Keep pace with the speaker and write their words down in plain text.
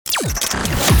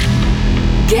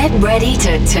Get ready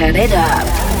to turn it up.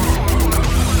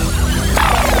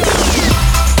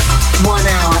 1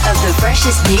 hour of the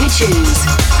freshest new tunes,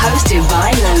 hosted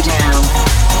by Lowdown.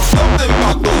 Something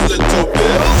about those little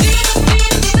pills.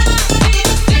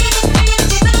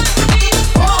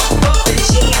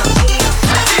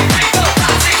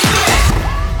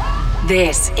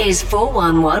 This is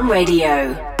 411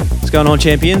 Radio. What's going on,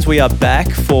 champions? We are back,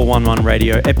 411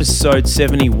 Radio, episode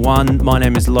 71. My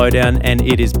name is Lowdown, and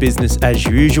it is business as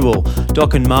usual.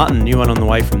 Dok and Martin, new one on the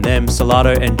way from them.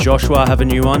 Solardo and Joshwa have a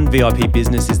new one. VIP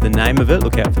Business is the name of it.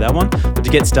 Look out for that one. But to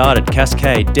get started,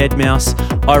 Cascade, Dead Mouse,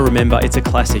 I Remember. It's a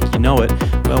classic, you know it.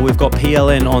 Well, we've got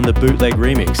PLN on the bootleg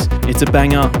remix. It's a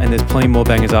banger, and there's plenty more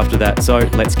bangers after that. So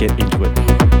let's get into it.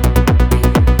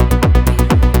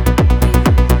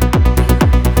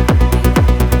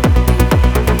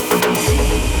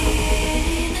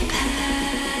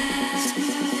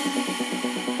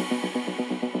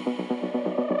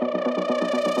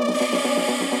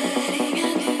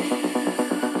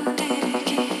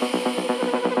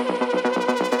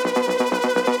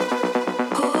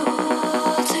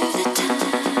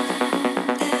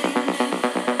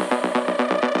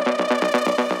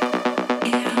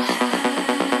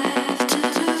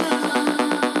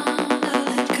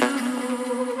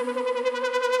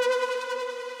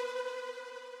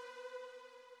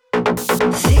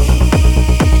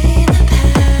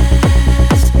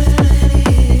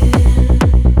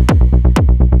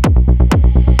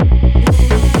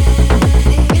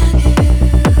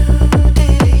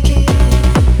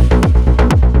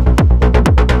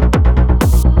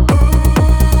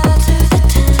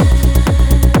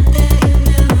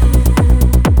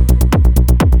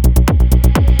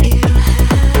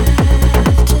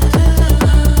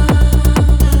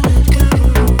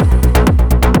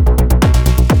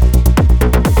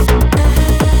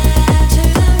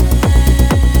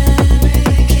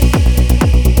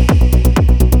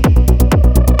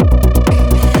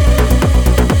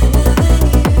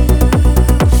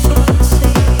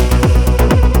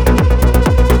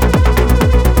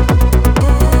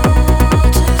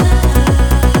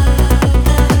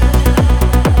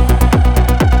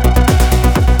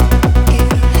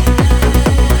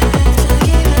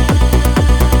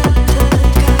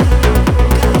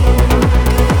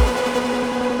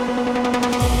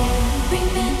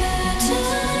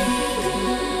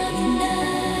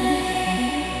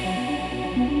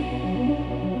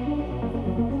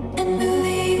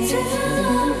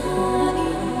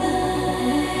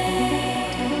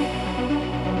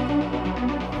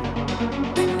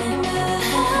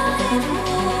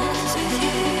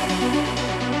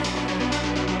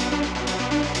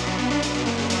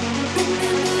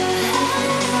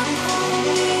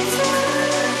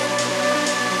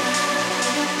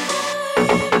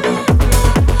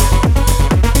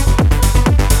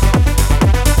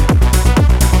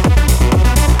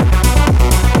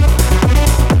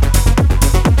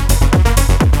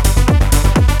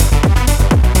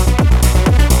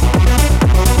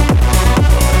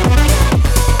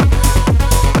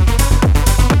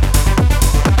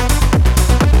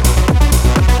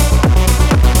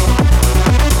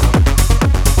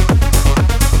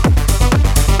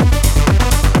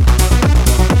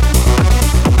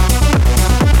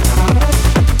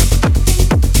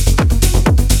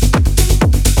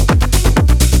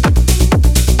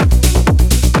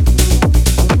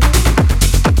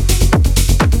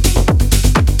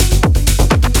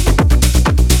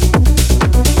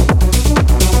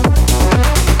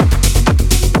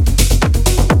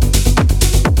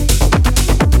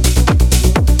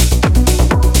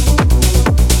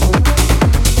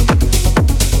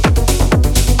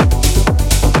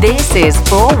 This is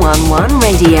 411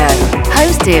 Radio,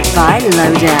 hosted by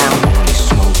Lowdown.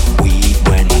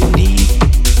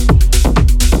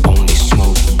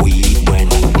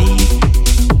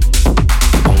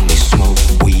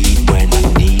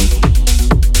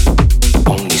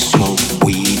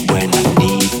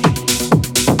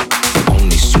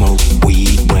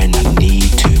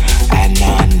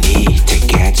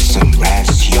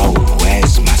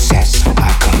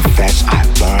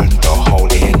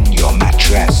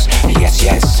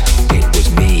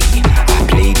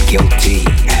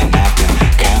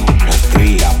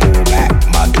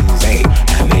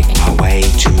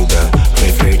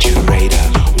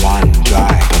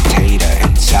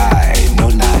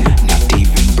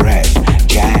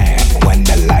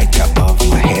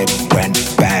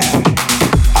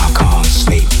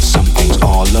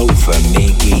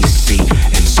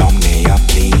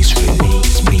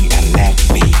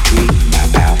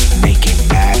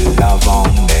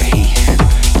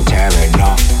 Tearing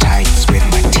off tights with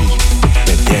my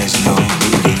teeth.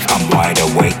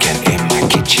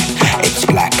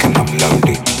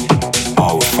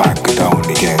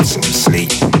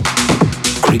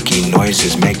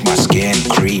 bruises make my skin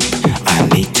creep. I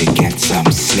need to get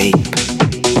some sleep.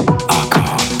 I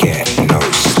can't get no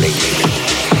sleep.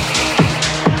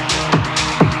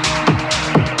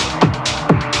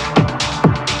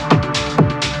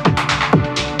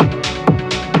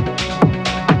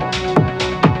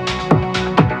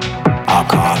 I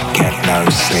can't get no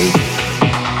sleep.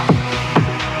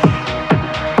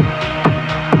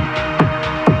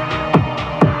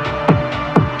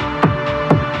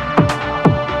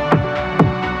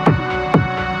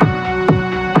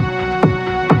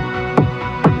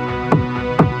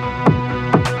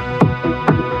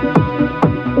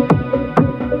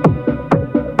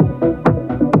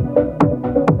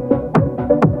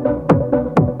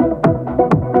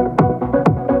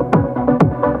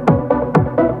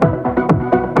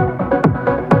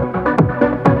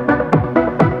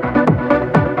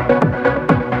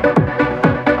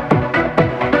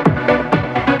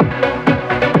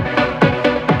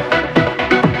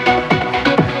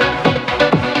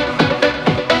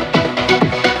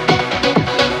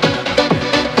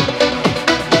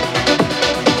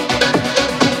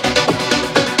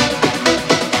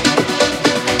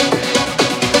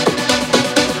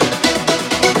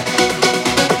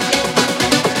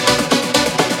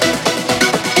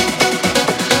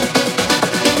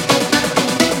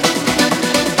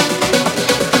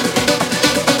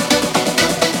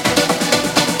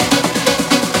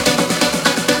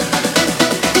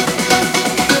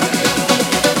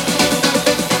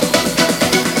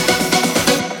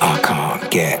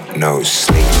 No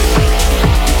sleep.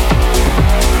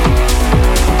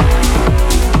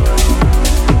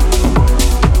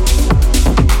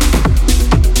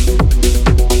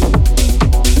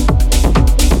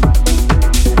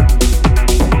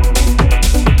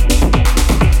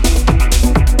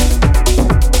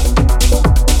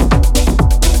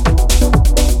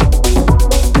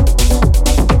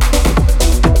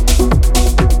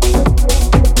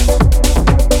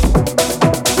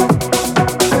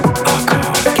 I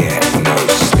can't get no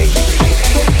sleep.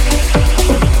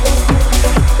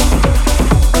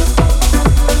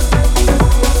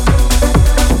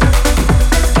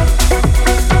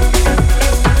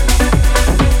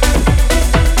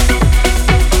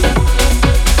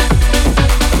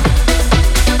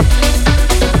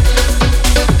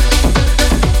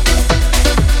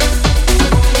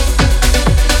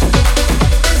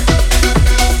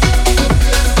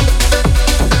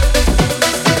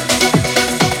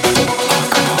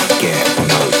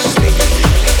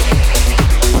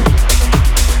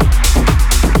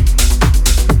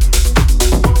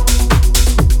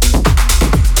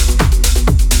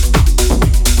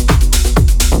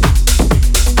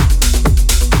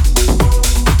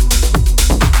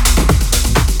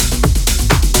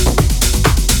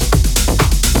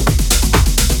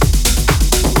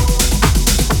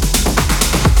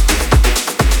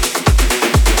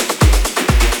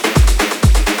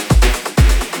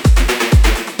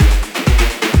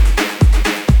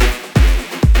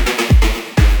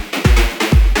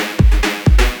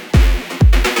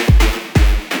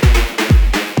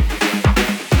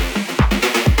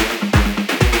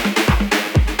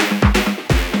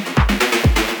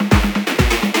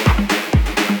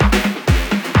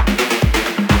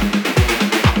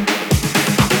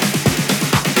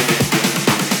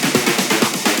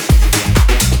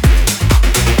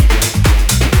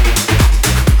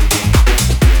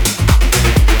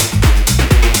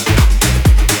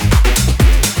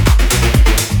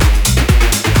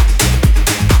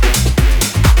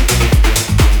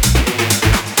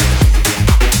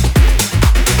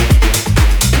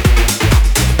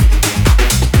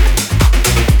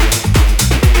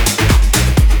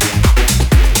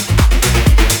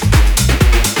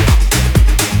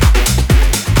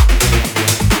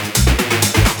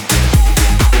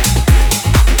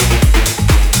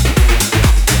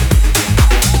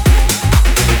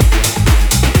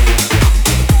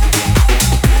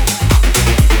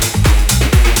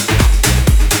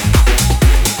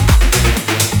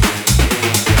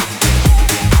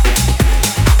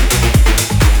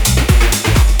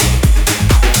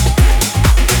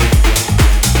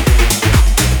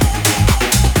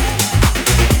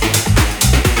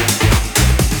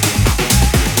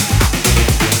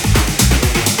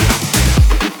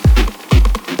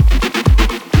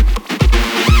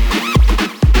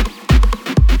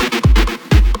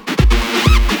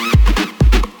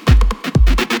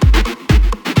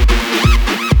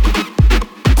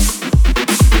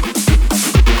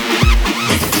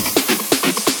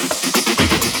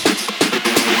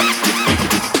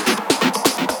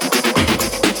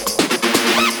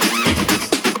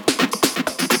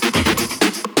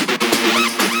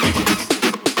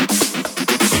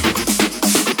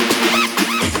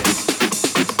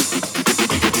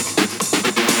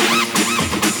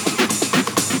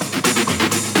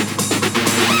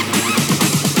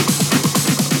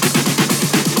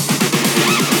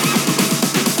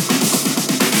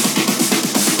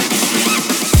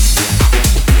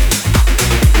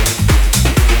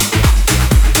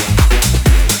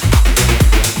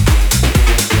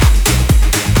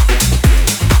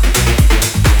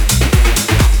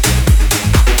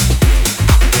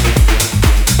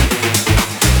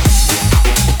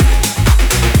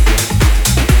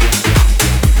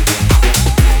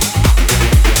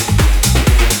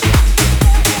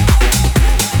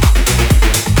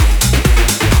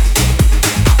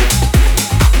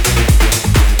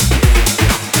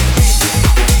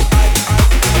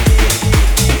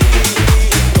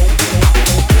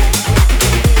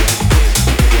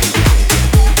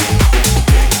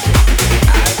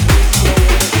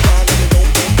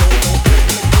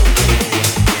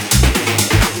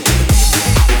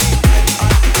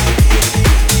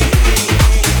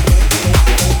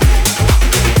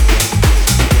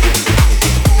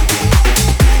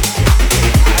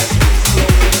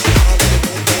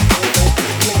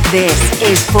 This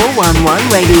is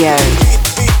 411 Radio.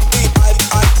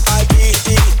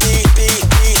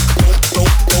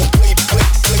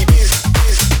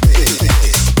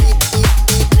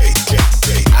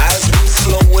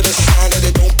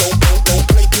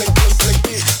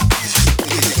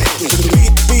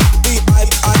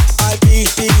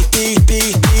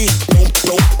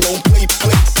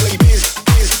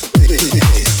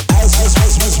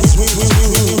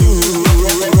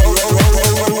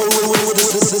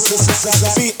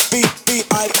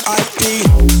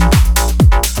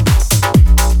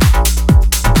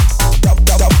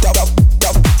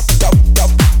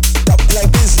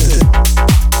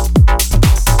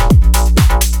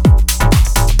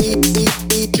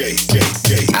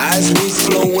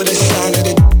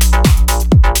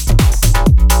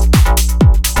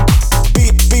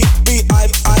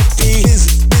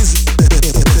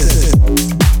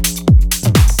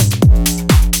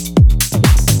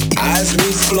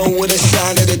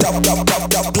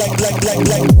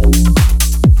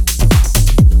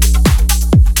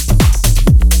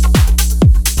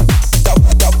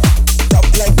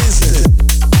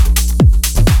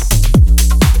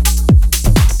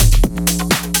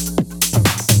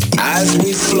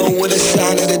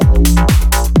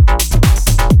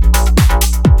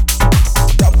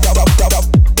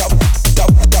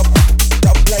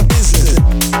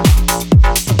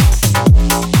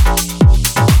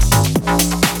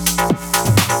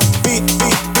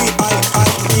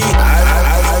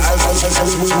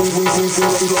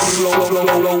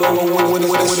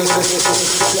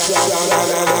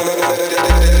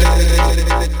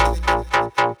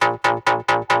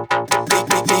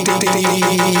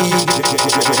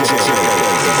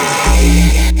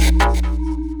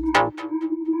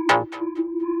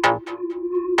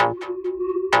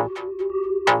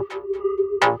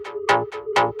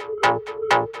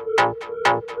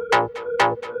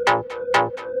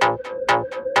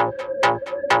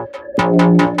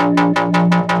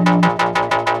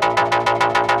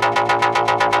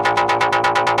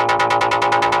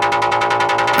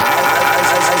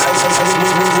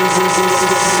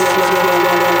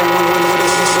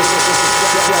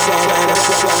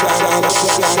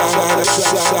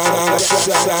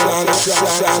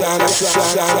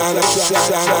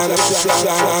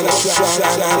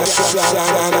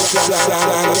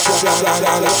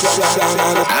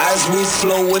 As we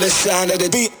flow with the sound of the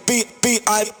beat,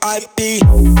 B-I-I-D.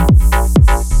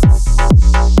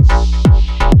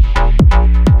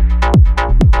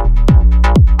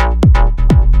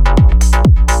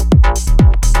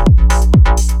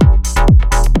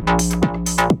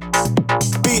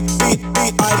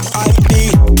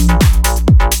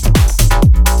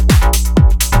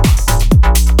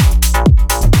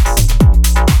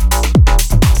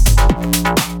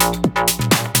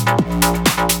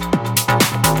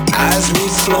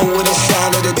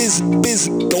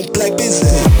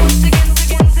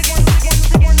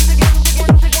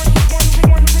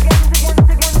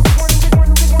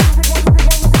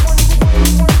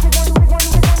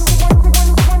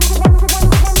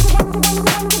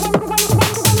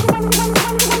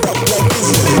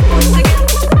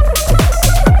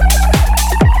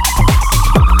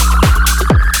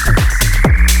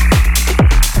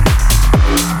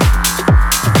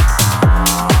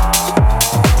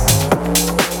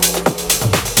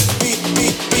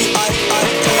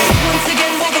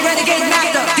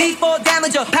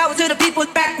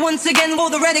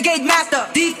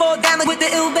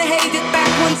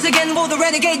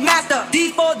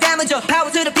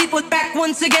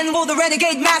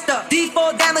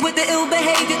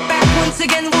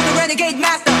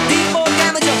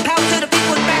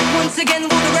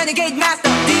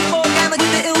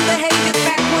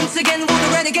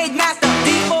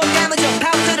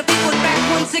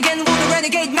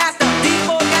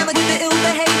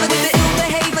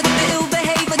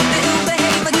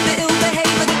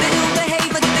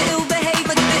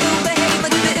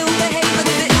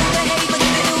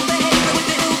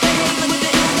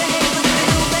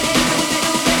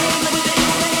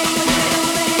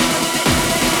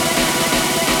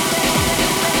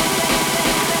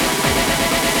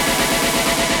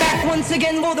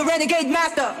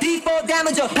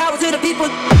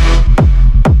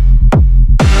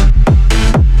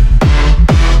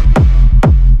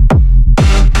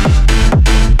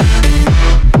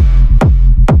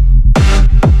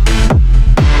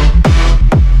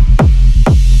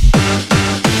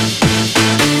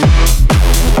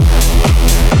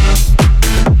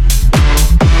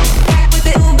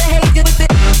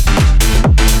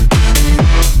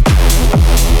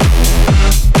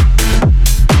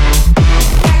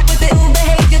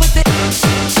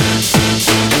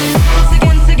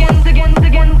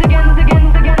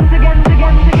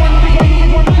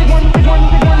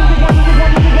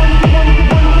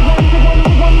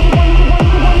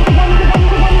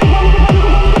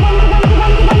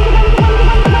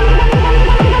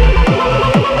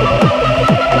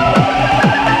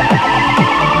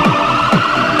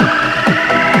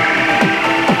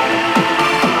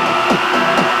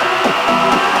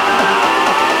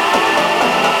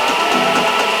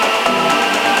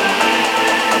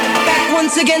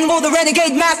 animal, the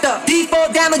renegade master.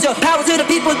 D4 damager, power to the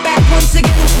people, back once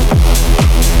again.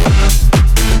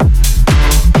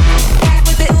 Back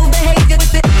with the ill behavior,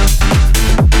 with it.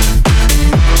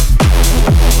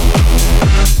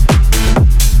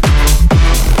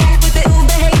 Back with the ill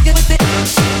behavior, with it.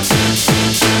 Back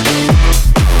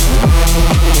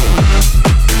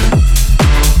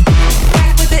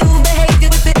with the ill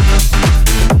behavior, with it.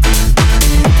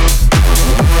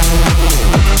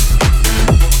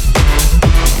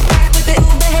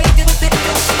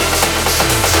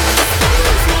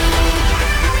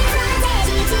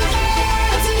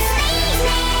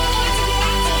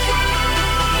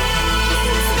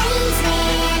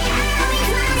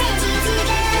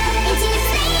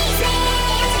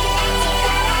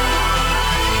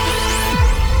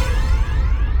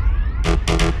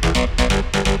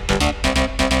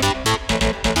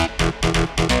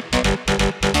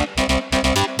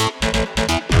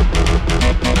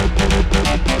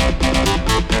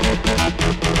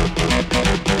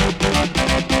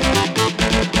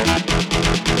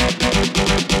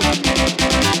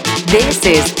 This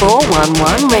is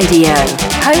 411 Radio,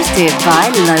 hosted by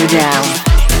Lowdown.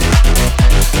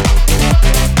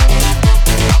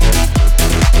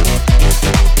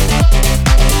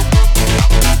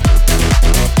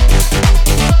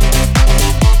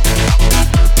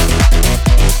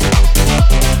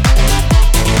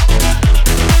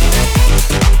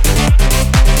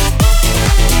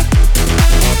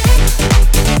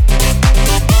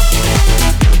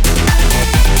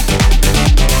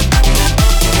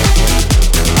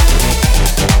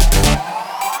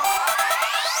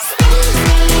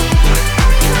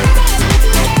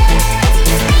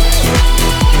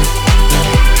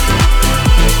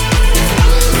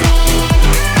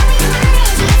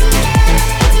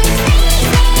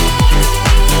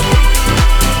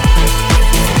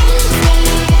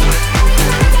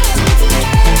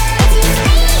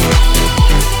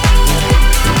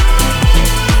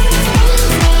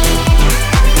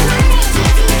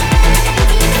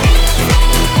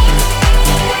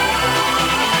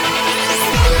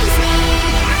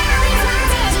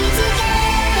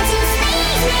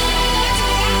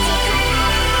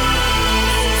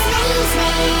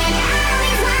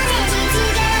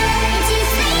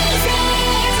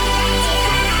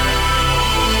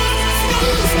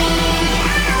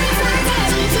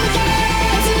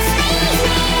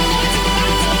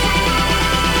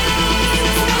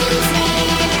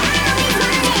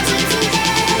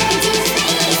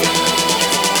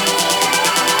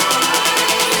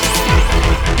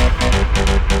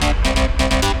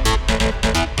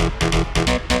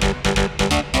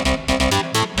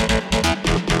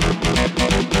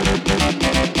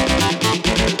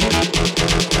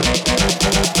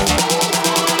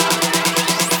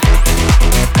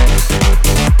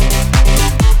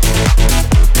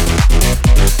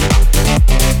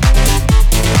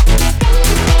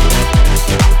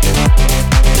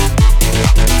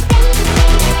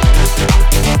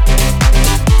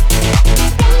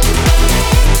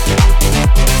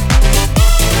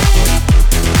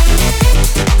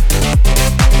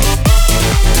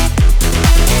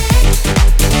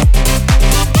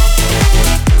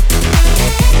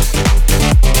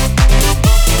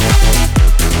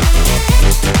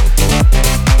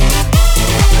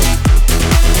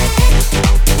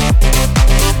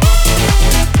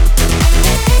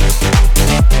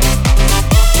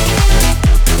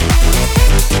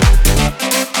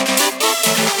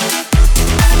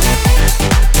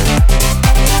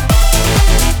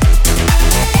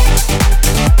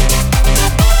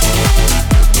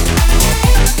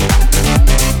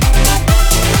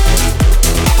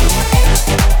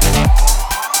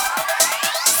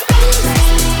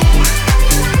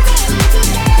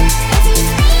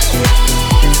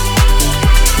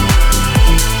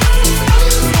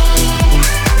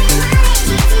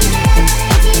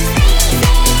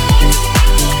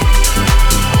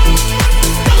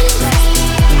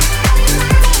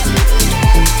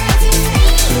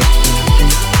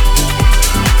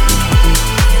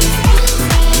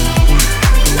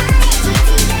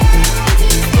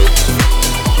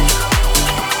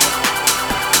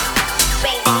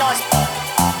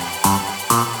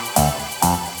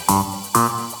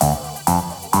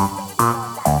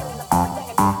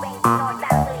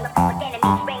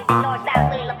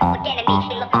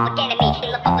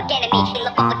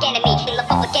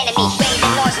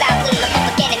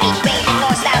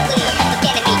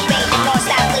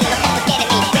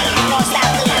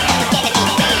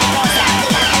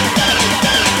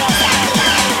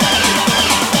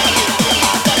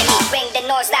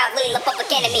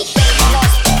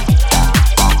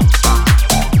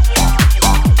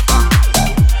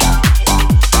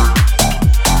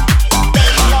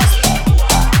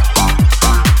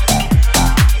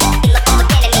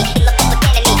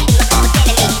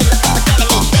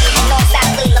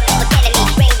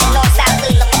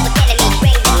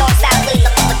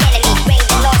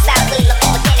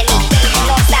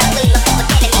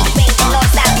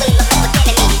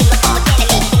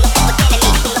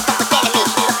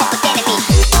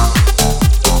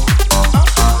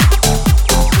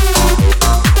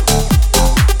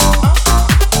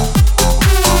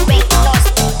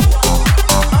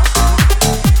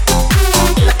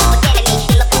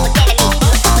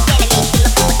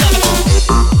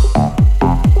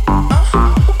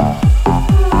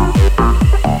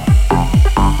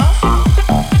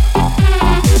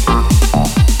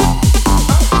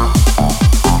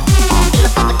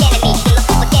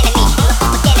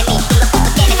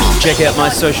 Check out my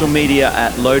social media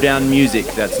at Lowdown Music.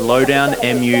 That's Lowdown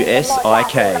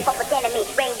M-U-S-I-K.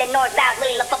 North out,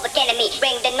 little public enemy.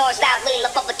 Bring the north out, little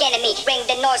public enemy. Bring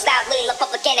the north out, little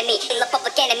public enemy. Little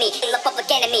public enemy. Little public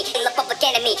enemy. Little public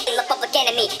enemy. Little public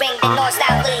enemy. Bring the north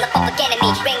out, little public enemy.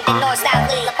 Bring the north out,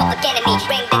 little public enemy.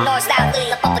 Bring the north out,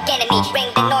 little public enemy. Bring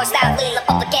the north out, little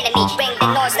public enemy. Bring the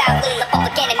north out, little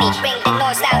public enemy. Bring the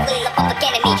north out, little public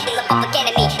enemy. Little public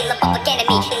enemy. Little public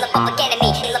enemy. Little public enemy.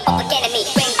 Little public enemy.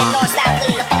 Bring the north out,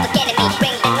 little public enemy.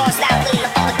 Bring the north out,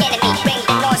 little public enemy. Bring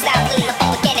the north out, little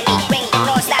public enemy. Bring the north out, little public enemy. Bring the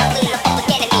north out, little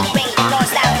public enemy. Bring the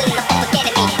north out, little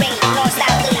public enemy. Little public enemy. Little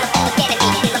public enemy.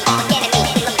 Little public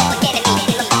enemy. Little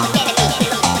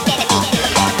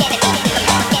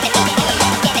public enemy.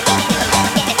 Little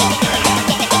public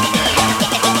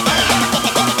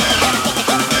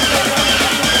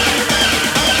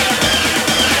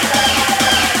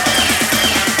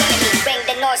enemy. Bring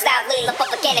the north out, little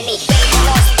public enemy. Bring the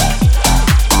north.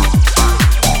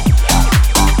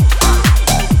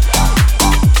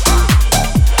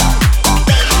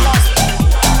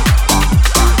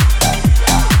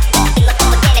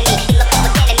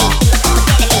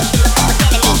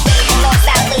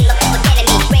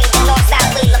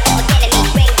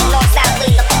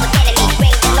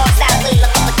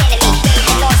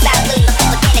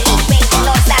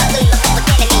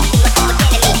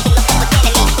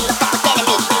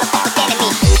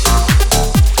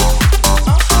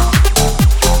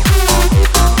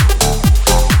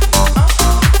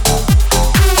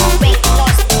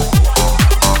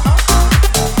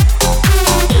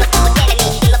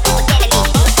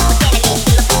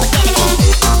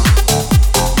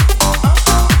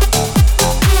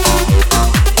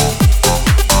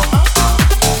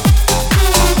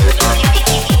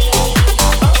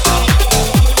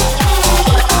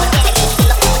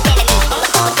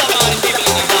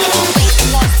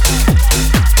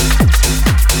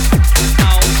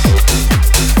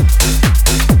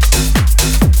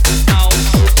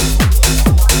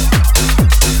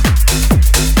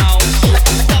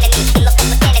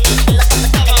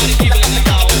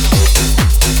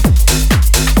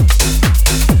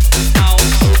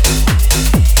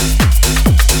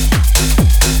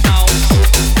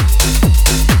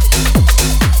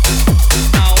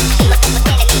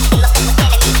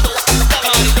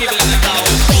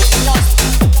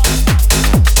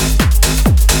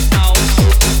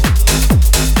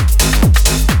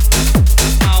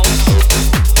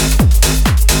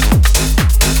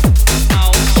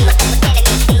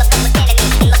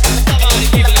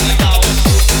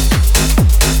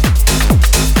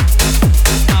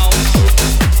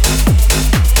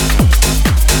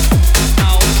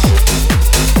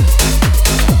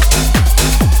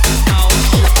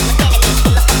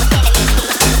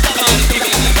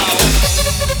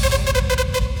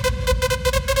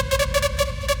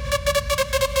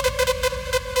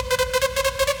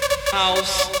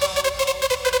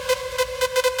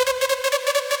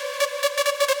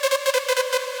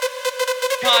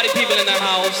 Party people in the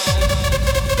house.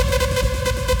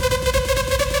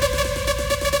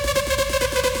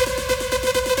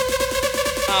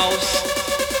 House.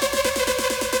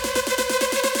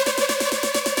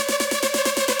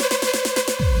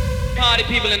 Party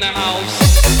people in the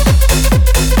house.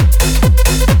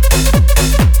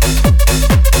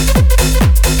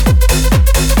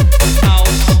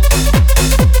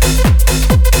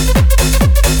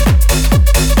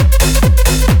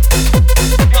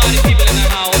 Party people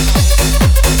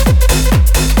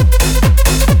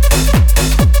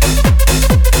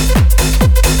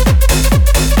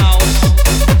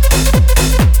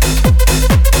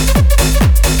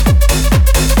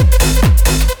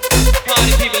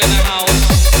in the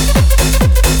house.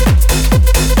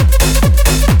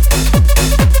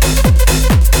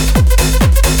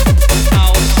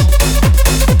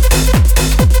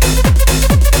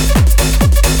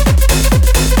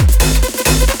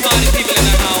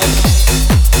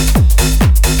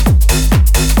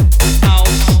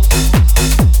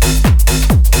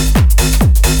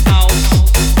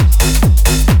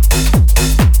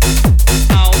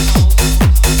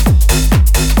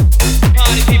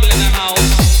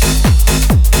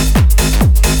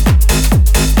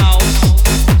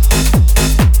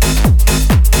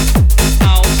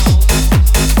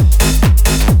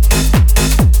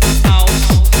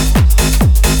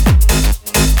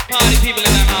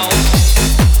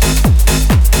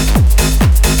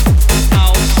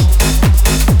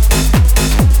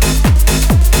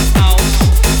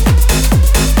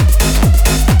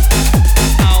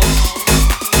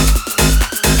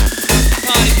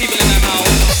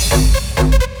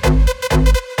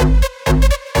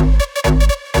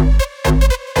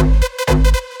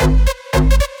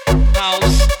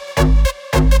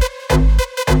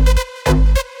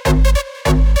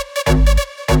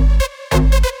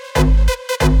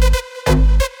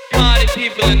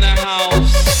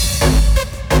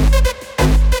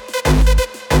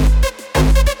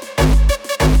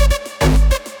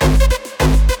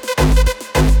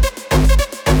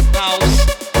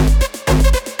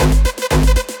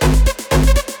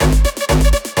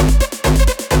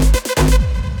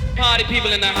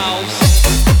 people in the house.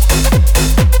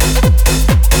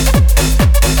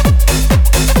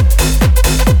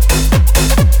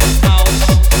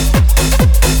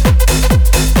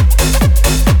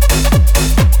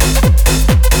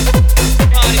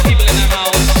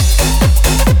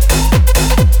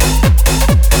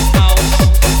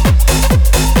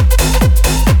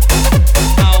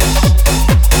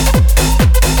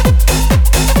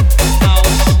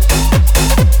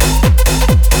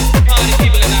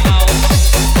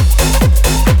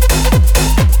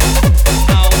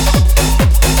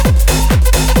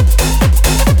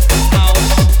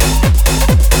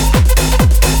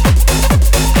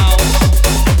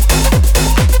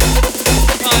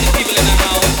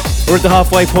 We're at the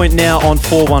halfway point now on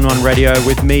 411 Radio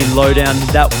with me, Lowdown.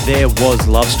 That there was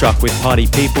Love Struck with Party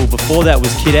People. Before that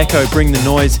was Kid Echo, Bring the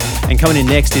Noise. And coming in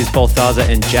next is Balthaza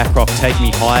and Jack Rock, Take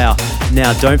Me Higher.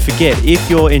 Now, don't forget, if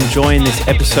you're enjoying this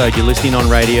episode, you're listening on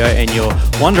radio and you're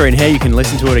wondering how you can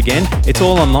listen to it again, it's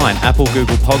all online. Apple,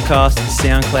 Google Podcasts,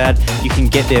 SoundCloud. You can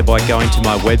get there by going to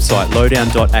my website,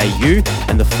 lowdown.au,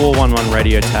 and the 411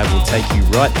 Radio tab will take you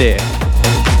right there.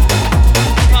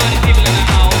 Party people in the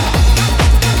house.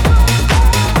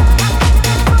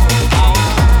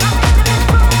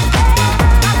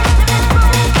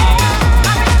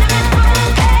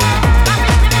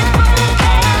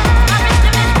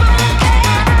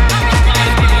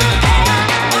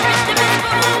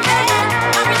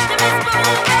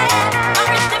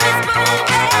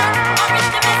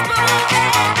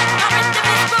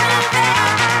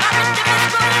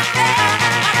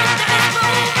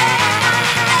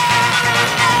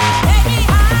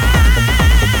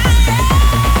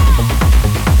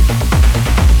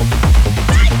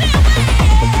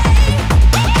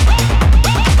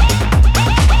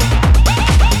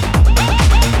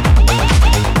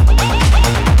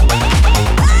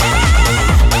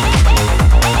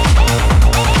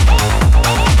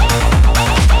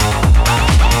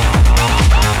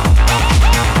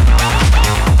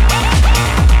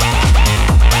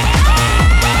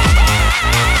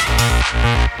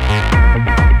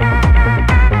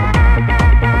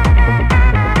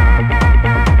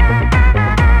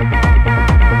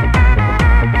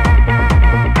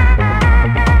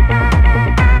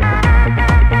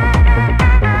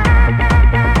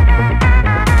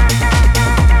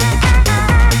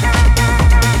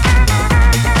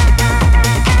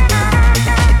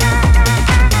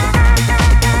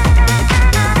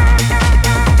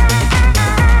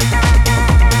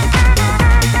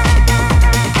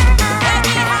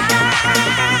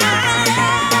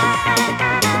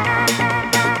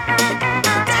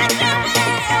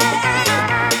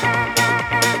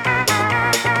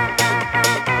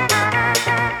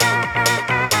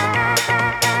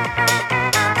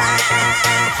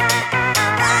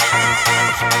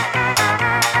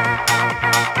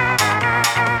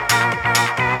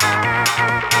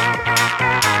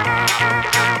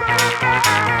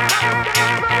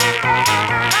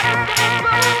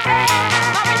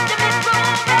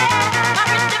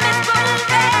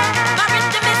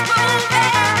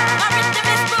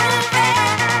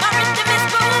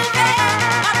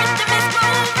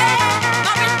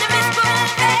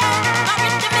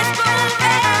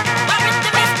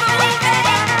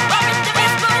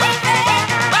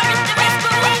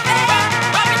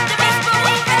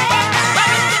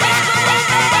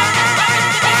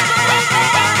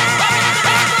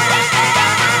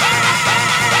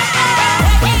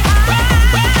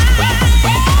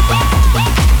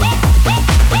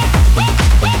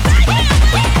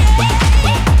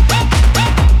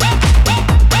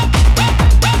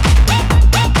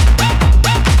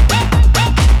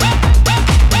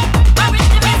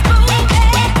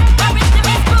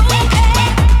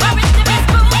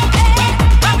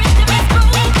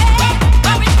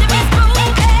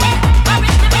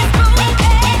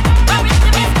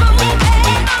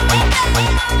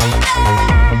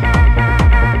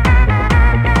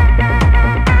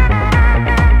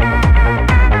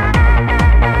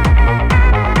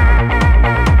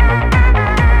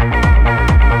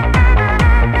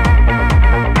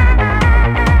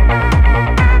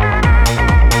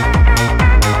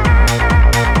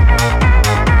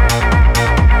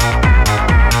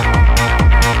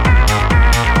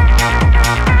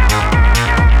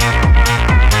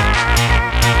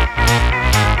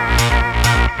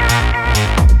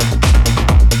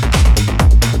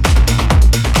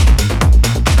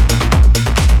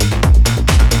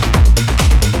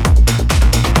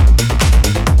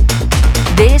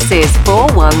 This is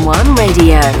 411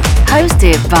 Radio,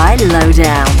 hosted by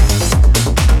Lowdown.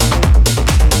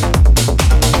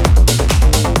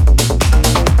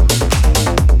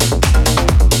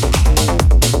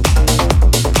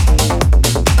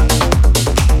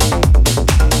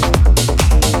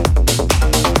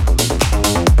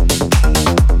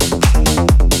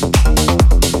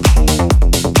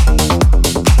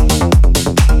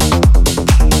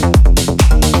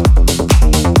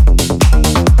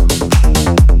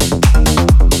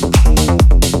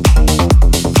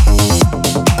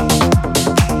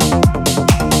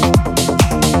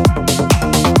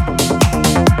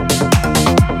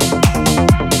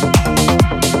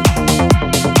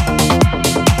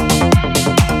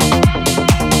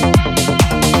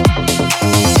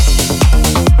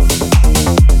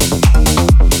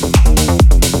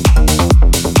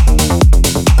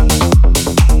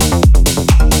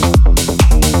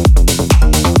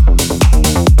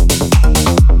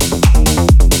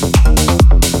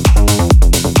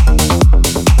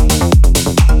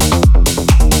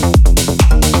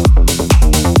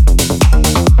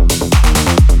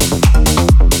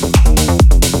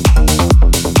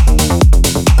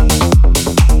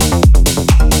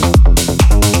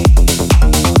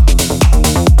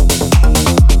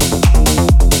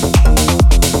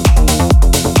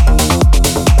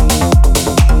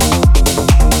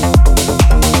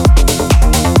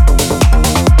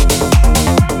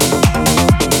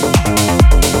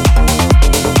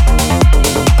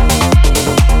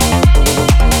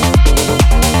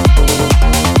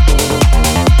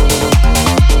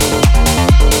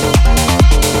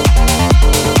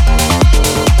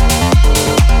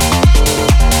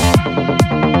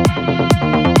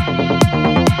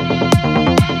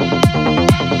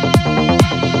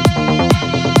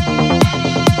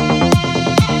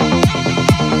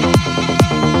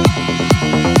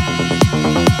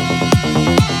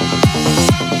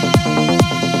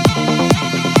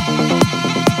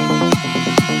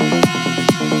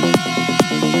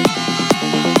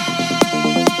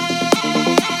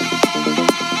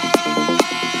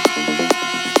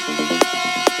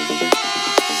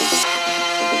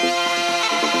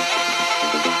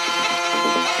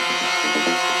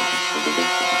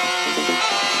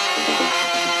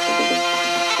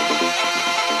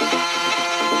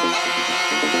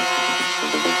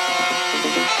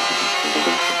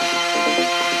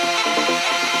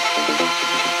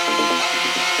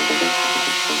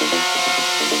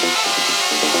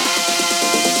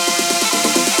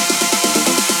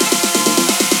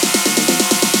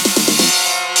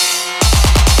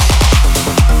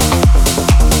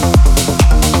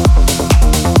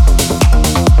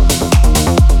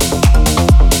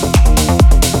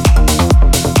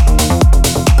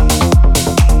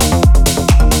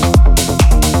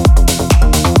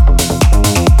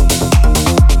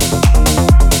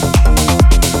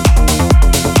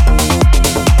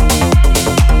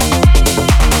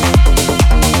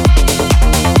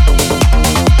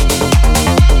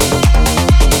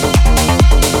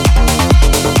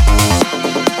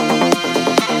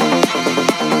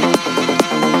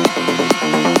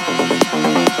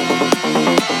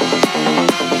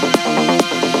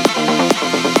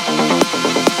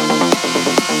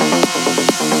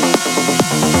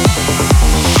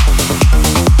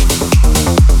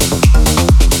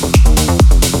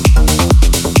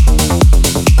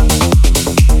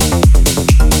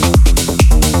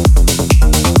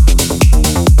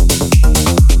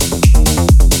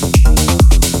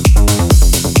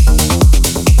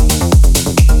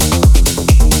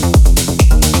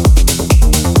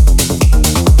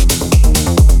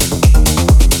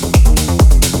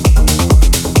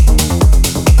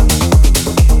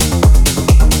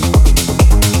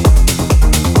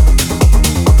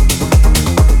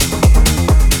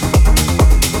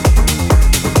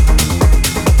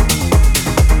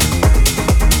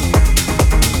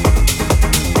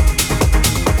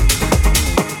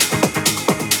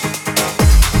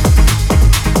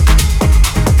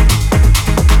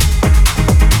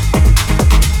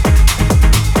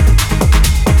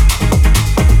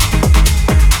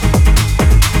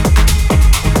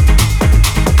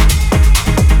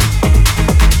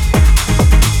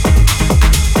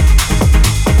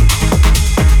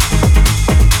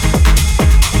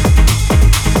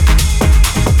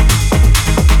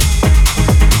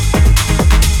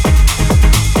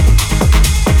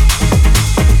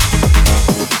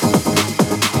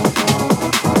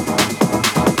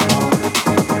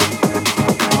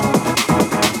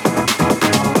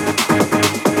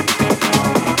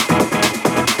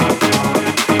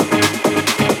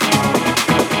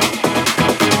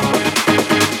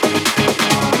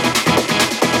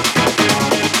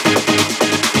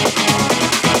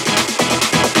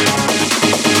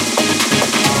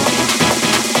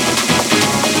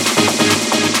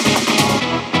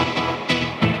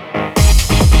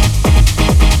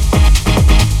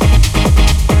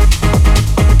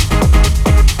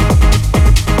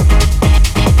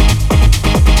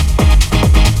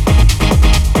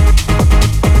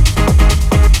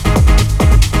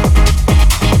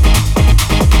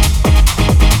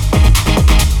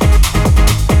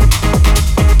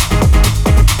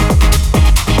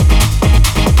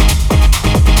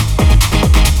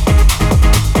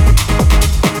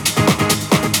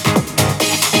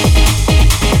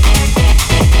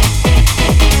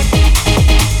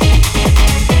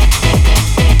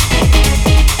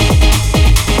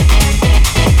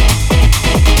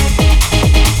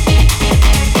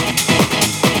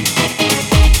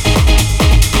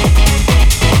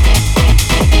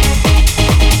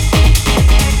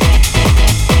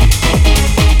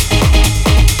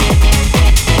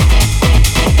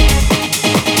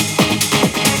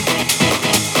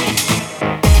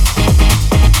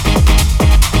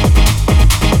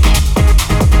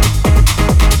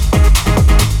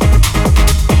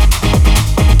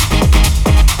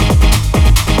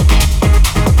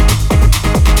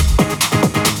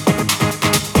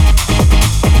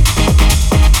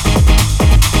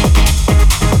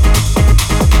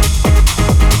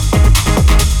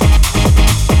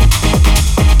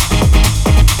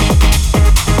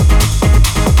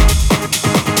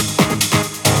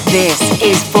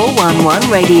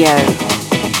 1 Radio.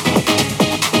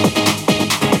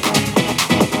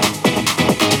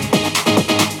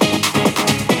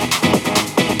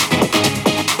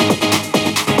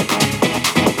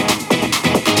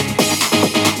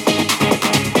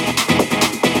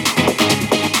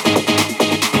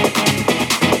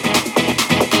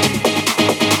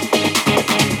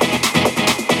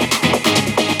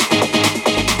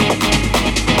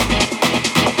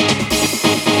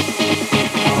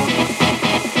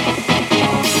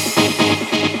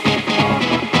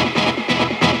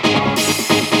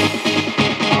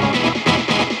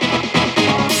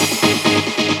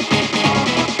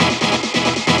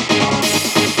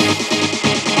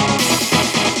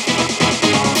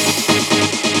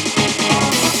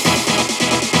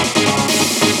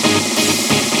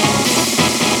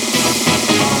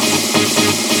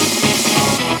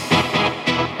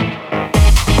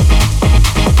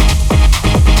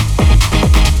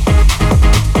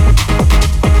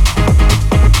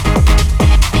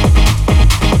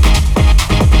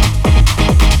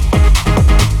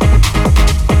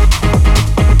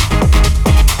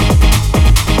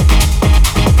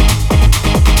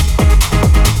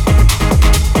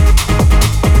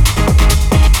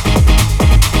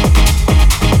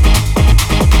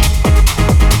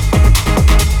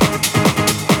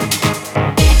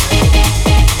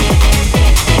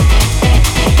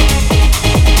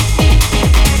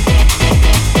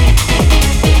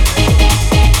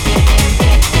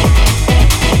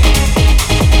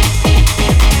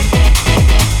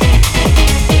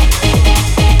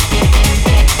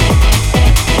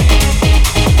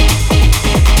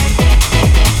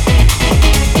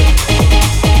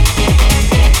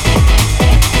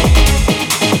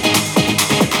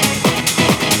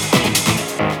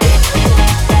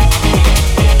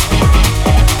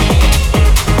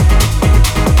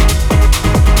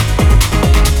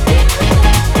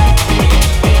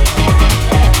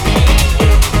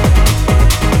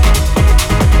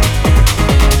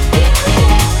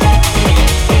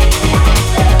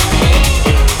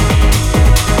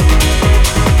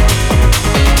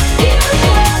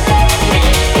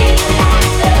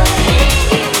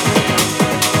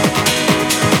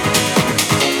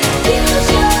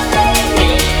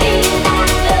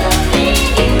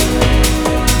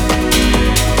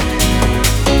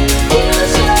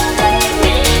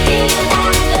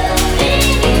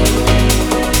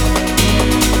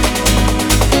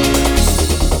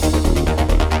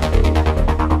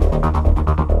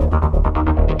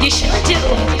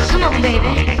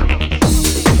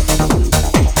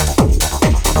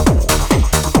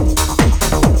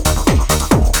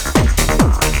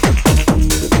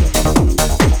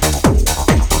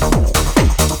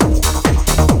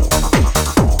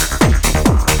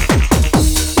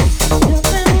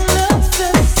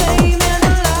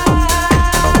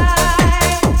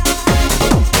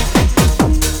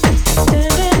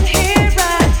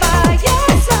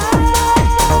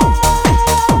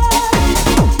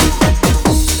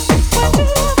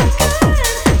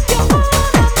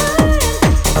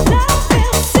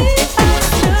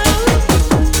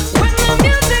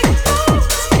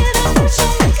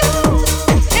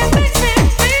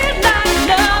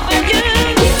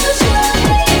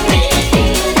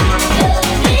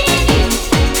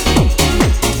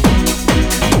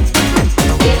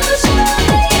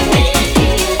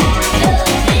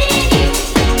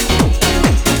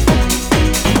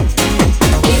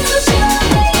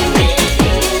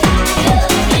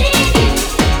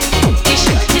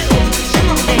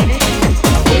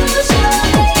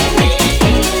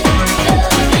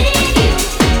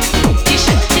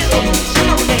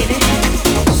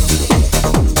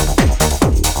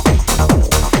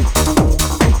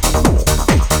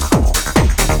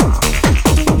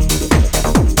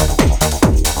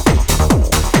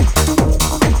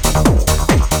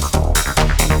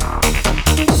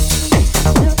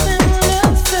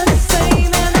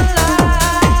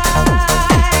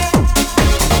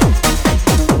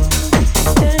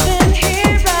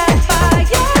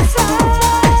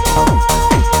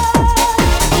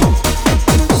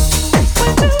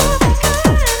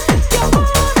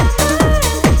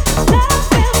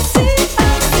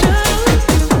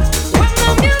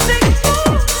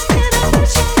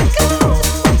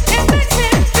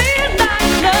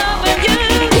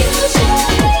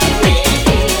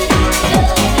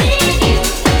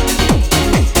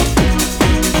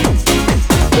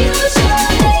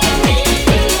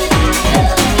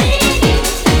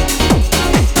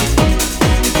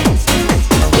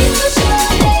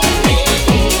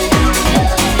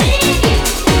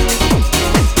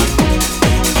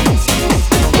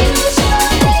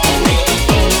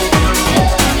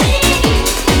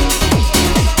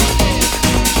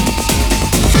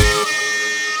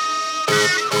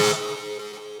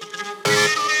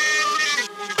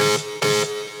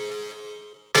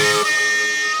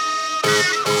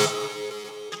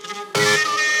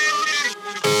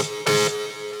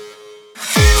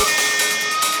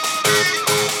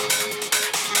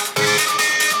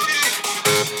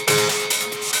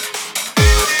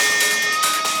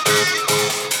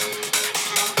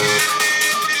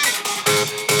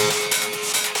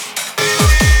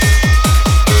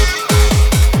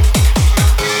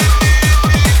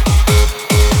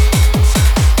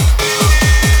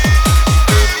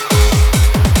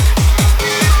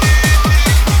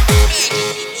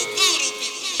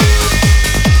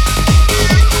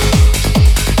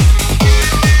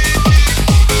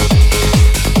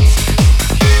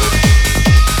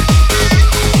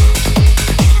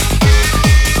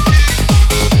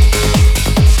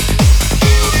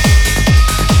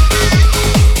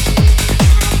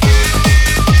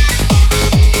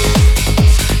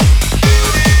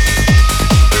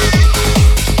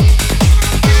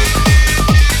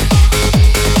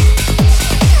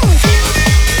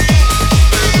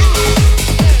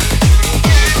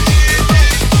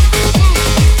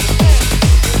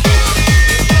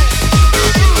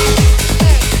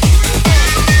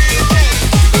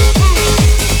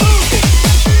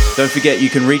 Don't forget you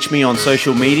can reach me on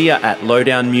social media at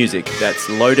Lowdown Music. That's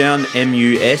Lowdown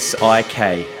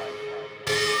MUSIK.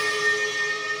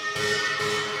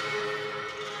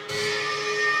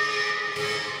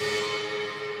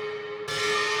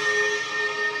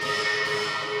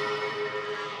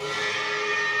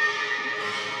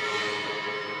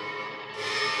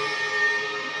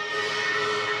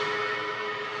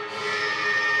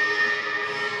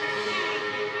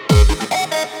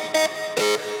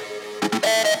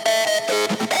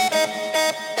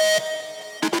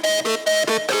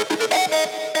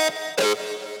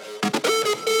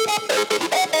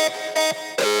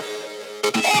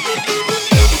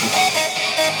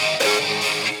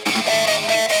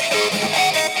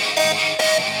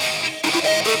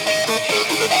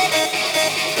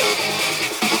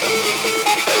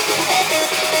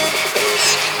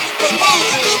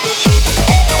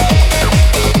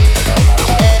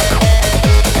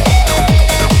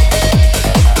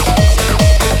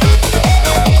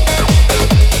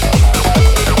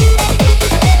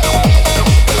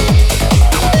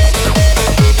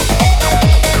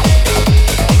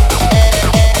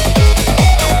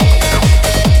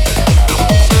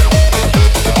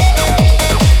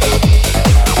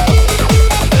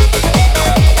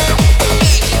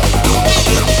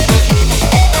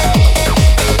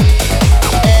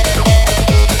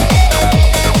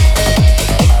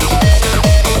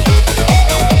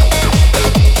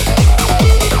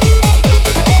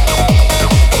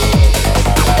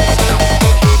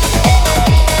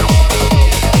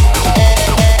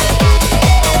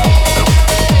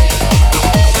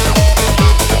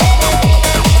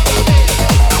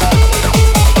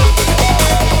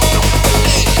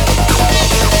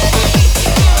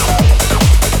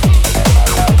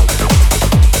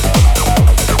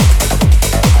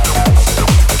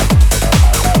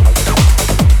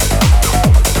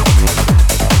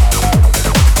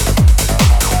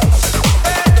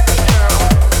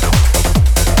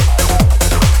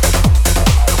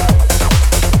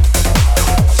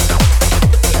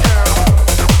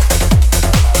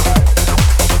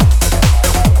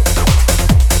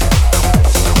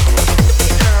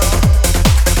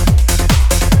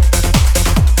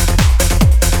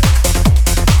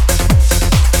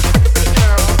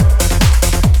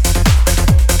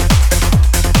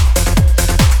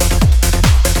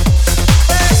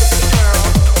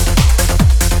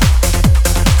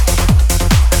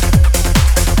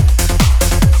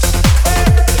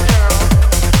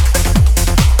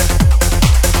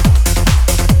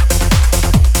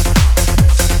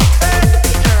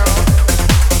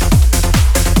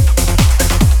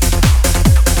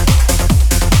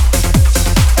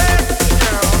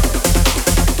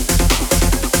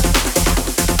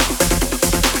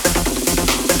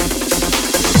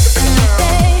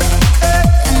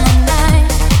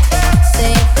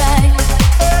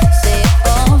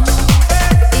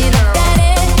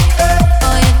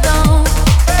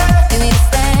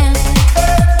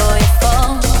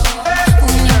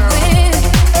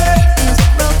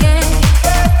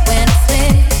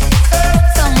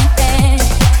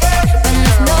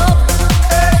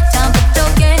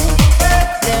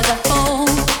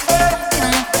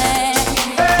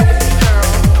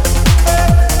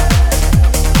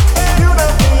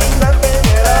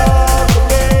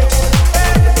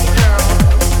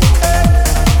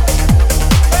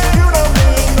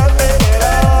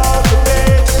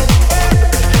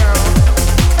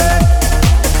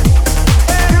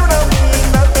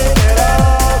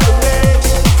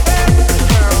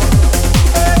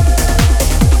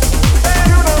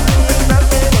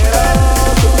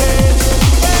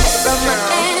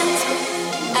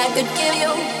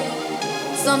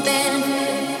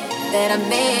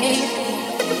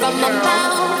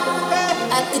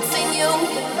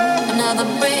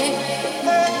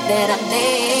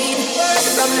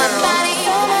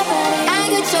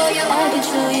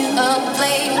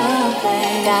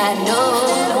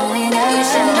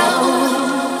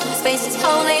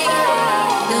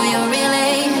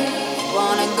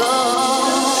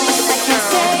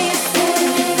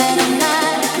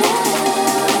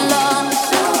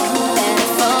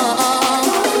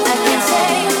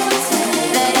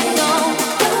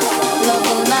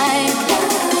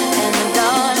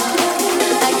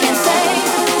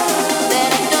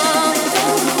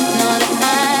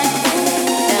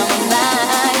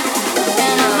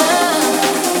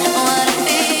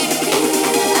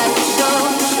 I can show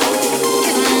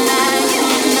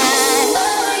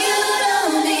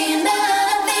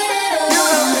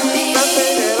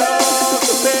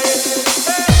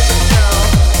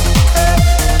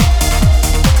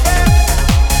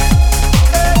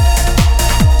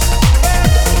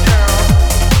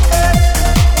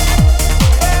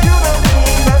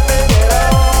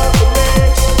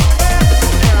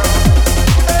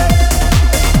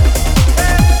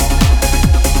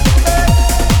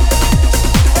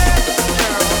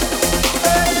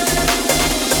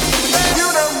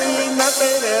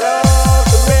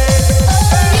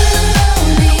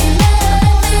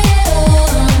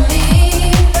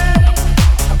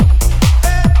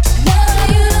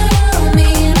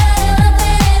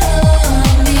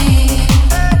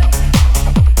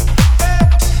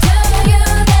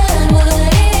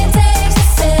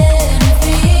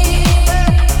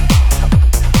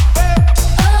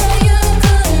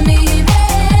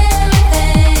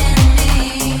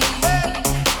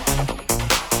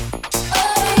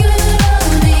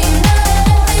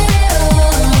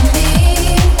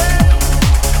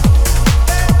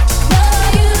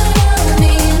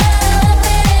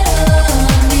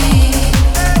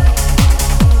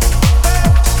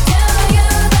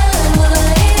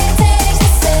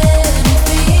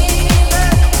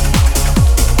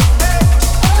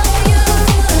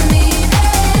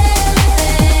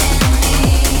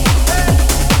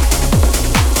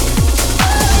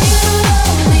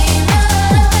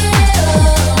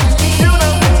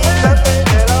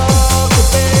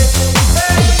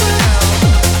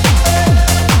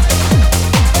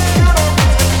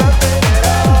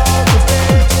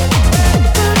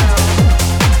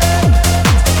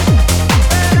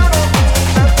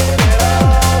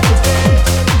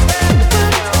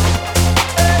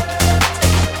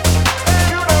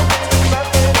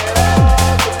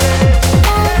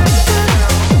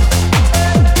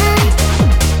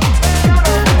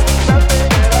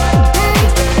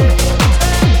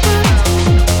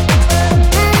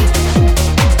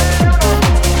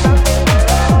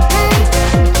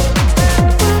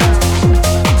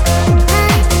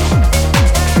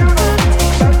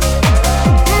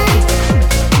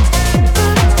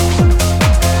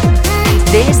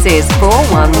This is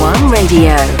 411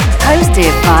 Radio,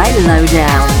 hosted by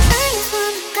Lowdown.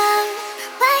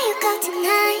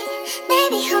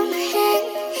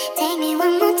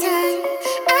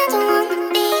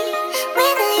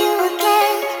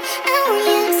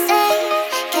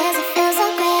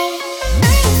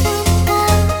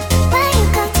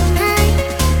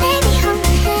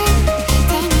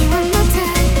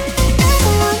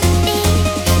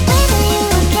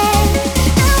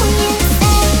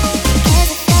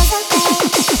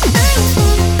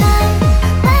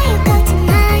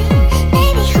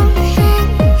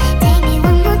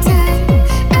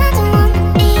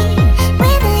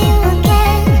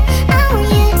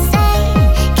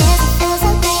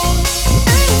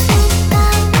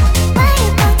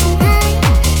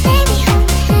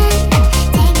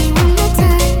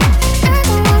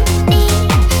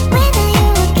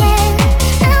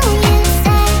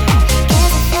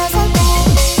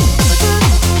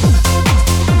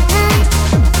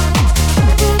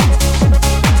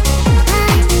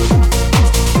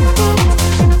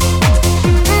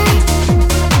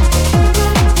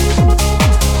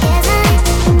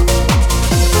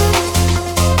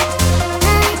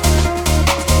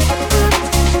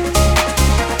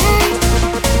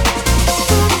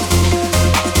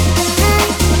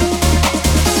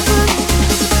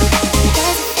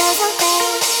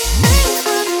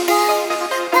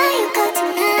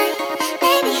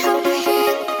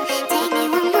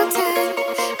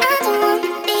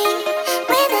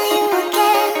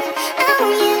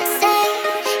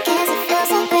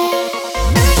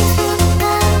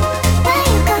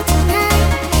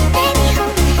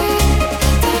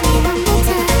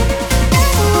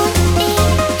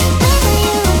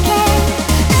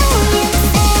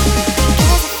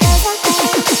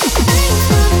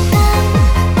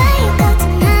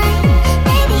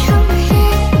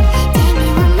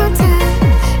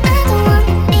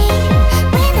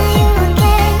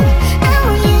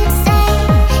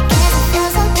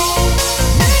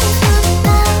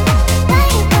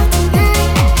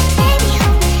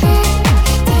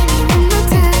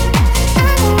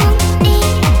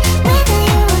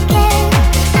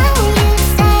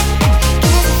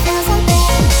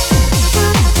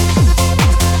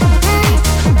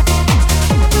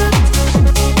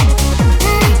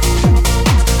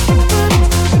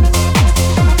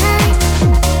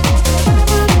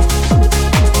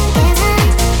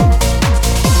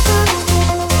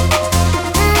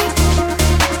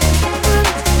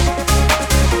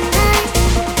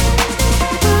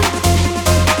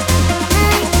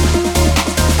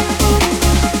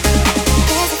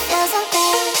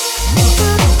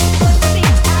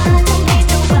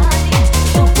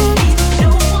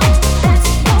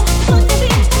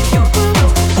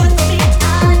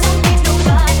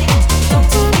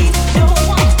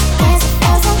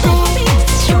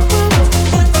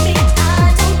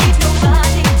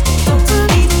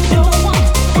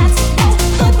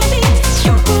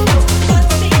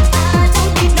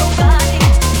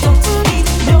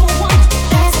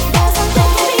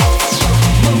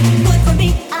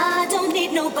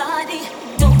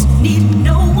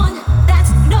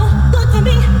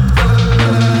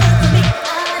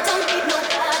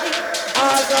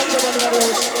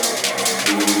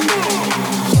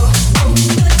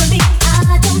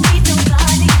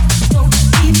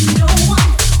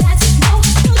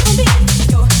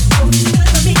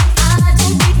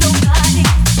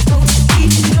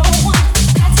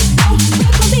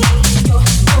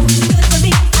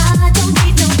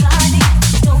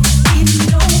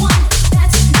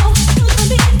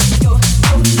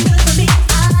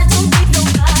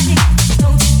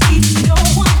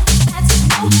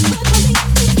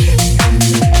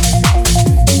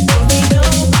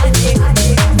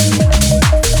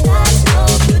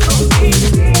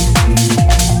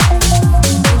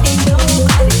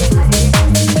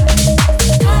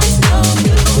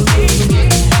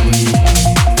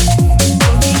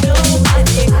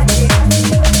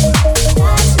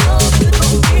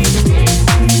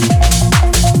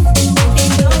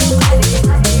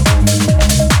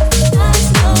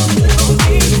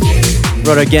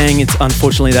 Righto gang, it's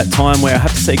unfortunately that time where I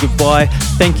have to say goodbye.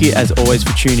 Thank you as always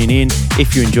for tuning in.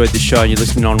 If you enjoyed the show and you're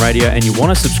listening on radio and you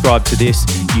want to subscribe to this,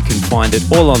 you can find it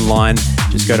all online.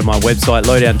 Just go to my website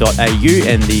lowdown.au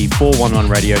and the 411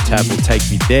 radio tab will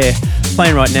take you there.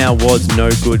 Playing right now was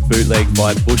No Good Bootleg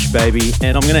by Bushbaby,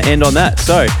 and I'm going to end on that.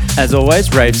 So, as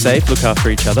always, rave safe, look after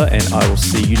each other, and I will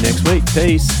see you next week.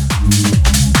 Peace.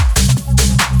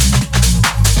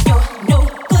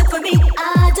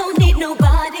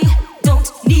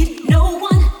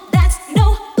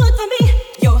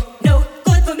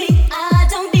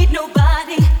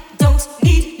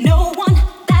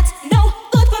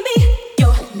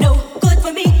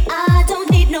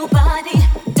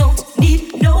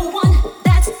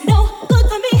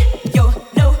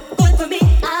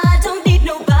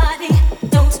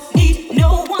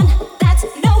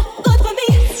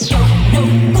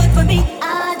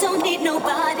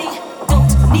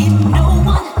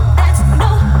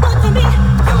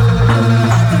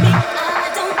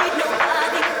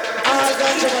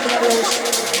 ganja man in the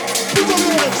house. People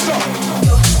the next up.